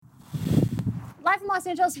Live from Los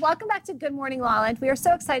Angeles, welcome back to Good Morning Lawland. We are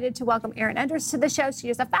so excited to welcome Erin Enders to the show. She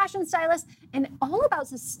is a fashion stylist and all about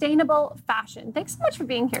sustainable fashion. Thanks so much for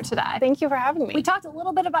being here today. Thank you for having me. We talked a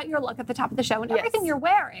little bit about your look at the top of the show, and everything you're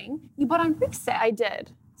wearing, you bought on resale. I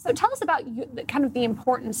did. So tell us about kind of the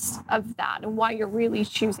importance of that and why you're really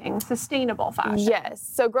choosing sustainable fashion. Yes.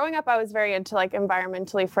 So growing up, I was very into like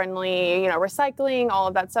environmentally friendly, recycling, all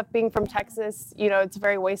of that stuff. Being from Texas, it's a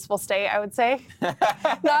very wasteful state, I would say.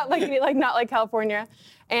 not like California.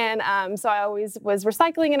 And so I always was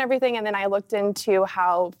recycling and everything. And then I looked into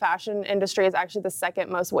how fashion industry is actually the second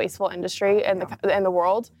most wasteful industry in the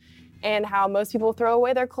world. And how most people throw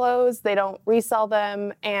away their clothes, they don't resell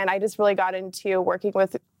them. And I just really got into working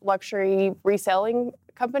with luxury reselling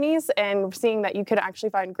companies and seeing that you could actually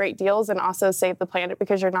find great deals and also save the planet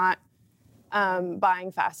because you're not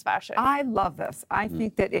buying fast fashion. I love this. I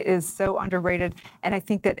think that it is so underrated. And I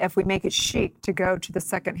think that if we make it chic to go to the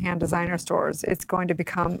secondhand designer stores, it's going to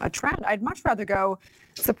become a trend. I'd much rather go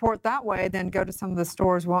support that way than go to some of the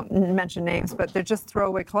stores, won't mention names, but they're just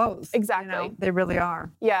throwaway clothes. Exactly. They really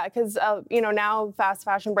are. Yeah, because, now fast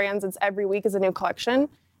fashion brands, it's every week is a new collection.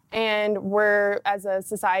 And we're, as a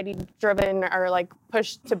society, driven or like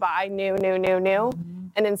pushed to buy new.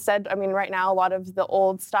 And instead, right now, a lot of the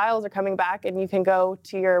old styles are coming back and you can go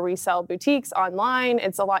to your resale boutiques online.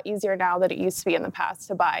 It's a lot easier now than it used to be in the past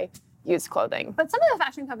to buy used clothing. But some of the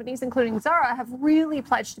fashion companies, including Zara, have really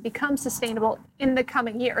pledged to become sustainable in the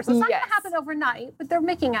coming years. So it's not going to happen overnight, but they're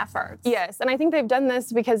making efforts. Yes, and I think they've done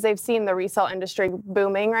this because they've seen the resale industry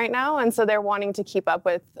booming right now, and so they're wanting to keep up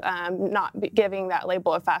with not giving that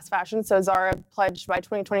label of fast fashion. So Zara pledged by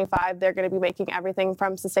 2025 they're going to be making everything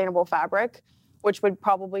from sustainable fabric, which would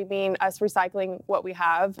probably mean us recycling what we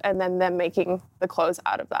have and then them making the clothes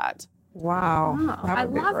out of that. Wow. I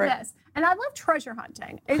love this. And I love treasure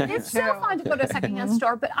hunting. It's so fun to go to a secondhand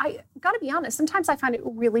store, but I got to be honest, sometimes I find it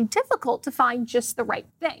really difficult to find just the right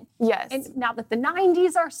thing. Yes. And now that the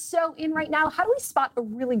 90s are so in right now, how do we spot a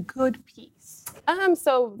really good piece?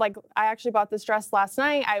 So I actually bought this dress last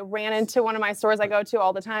night. I ran into one of my stores I go to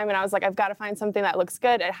all the time and I was like, I've got to find something that looks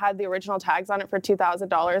good. It had the original tags on it for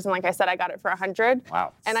 $2,000. And like I said, I got it for $100.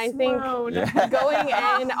 Wow. And I think going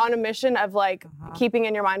in on a mission of keeping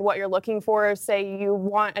in your mind what you're looking for, say you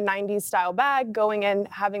want a 90s style bag, going in,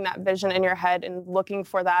 having that vision in your head and looking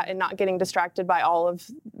for that and not getting distracted by all of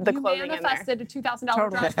the clothing in there. You manifested a $2,000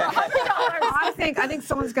 dress for $100. I think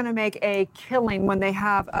someone's going to make a killing when they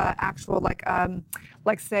have actual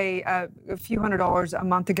say a few $100s a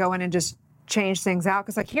month to go in and just change things out.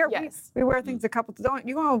 Because we wear things you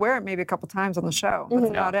want to wear it maybe a couple times on the show. That's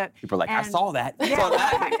about it. People are like, I saw that. I saw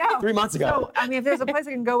that 3 months ago. So, if there's a place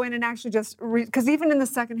I can go in and actually just because even in the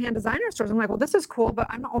secondhand designer stores, I'm like, well, this is cool, but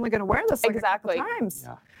I'm only going to wear this a couple times.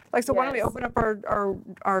 Yeah. Why don't we open up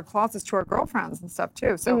our closets to our girlfriends and stuff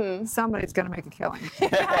too? So somebody's going to make a killing.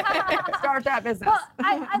 Start that business. Well,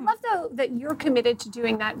 I love though that you're committed to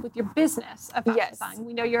doing that with your business of fashion design.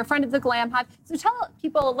 We know you're a friend of the Glam Hive. So tell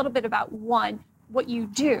people a little bit about what you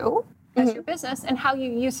do as your business and how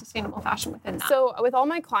you use sustainable fashion within that. So with all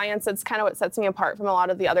my clients, it's kind of what sets me apart from a lot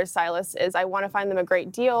of the other stylists is I want to find them a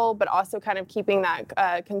great deal, but also kind of keeping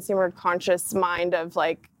that consumer conscious mind of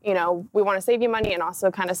we want to save you money and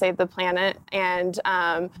also kind of save the planet. And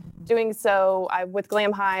doing so, with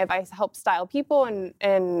Glam Hive, I help style people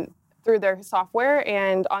and through their software,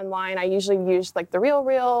 and online I usually use the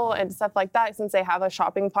RealReal and stuff like that since they have a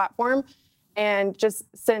shopping platform. And just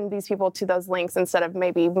send these people to those links instead of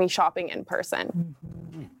maybe me shopping in person.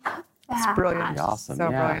 That's brilliant. Awesome. So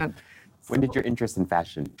brilliant. When did your interest in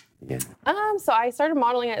fashion begin? So I started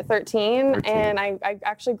modeling at 13. And I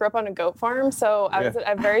actually grew up on a goat farm. So I was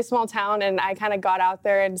at a very small town and I kind of got out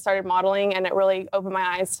there and started modeling, and it really opened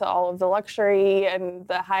my eyes to all of the luxury and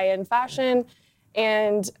the high-end fashion.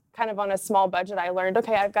 And kind of on a small budget, I learned,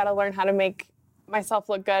 okay, I've got to learn how to make myself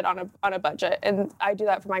look good on a budget, and I do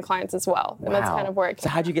that for my clients as well. And that's kind of where it came. So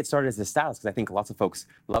how'd you get started as a stylist? Because I think lots of folks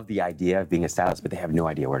love the idea of being a stylist, but they have no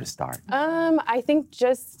idea where to start. I think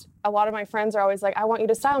just a lot of my friends are always like, I want you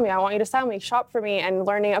to style me, I want you to style me, shop for me, and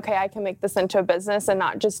learning, okay, I can make this into a business and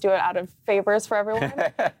not just do it out of favors for everyone.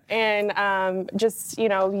 And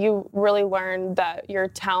you really learn that your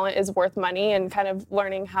talent is worth money and kind of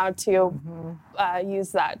learning how to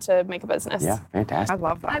use that to make a business. Yeah, fantastic. I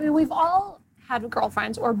love that. We've all had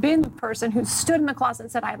girlfriends or been the person who stood in the closet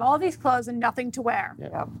and said, I have all these clothes and nothing to wear.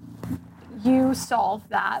 Yeah. You solved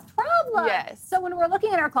that problem. Yes. So when we're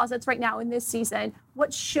looking at our closets right now in this season,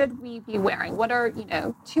 what should we be wearing? What are,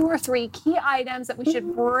 2 or 3 key items that we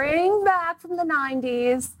should bring back from the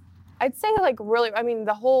 90s? I'd say really,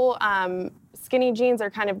 the whole skinny jeans are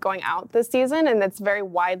kind of going out this season, and it's very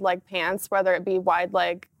wide leg pants, whether it be wide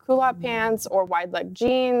leg culotte pants or wide leg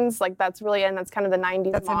jeans. Like that's kind of the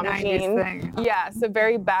 90s That's mom a 90s jean. thing. Yeah, so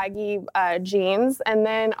very baggy jeans. And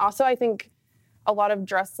then also I think a lot of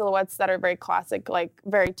dress silhouettes that are very classic, like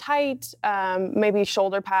very tight, maybe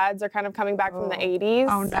shoulder pads are kind of coming back from the 80s.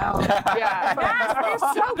 Oh no. Yeah. That's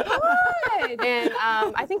so good. And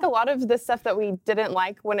I think a lot of the stuff that we didn't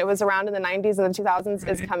like when it was around in the 90s and the 2000s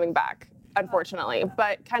is coming back, unfortunately.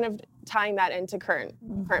 But kind of tying that into current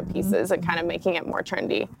pieces and kind of making it more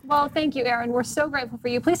trendy. Well, thank you, Erin. We're so grateful for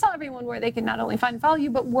you. Please tell everyone where they can not only find and follow you,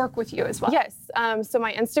 but work with you as well. Yes. So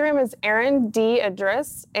my Instagram is Erin D.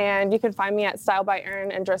 Idris, and you can find me at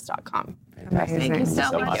stylebyerinidris.com. Fantastic. Thank you so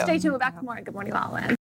so much. much. Stay tuned. We're back tomorrow. Good morning, La La Land.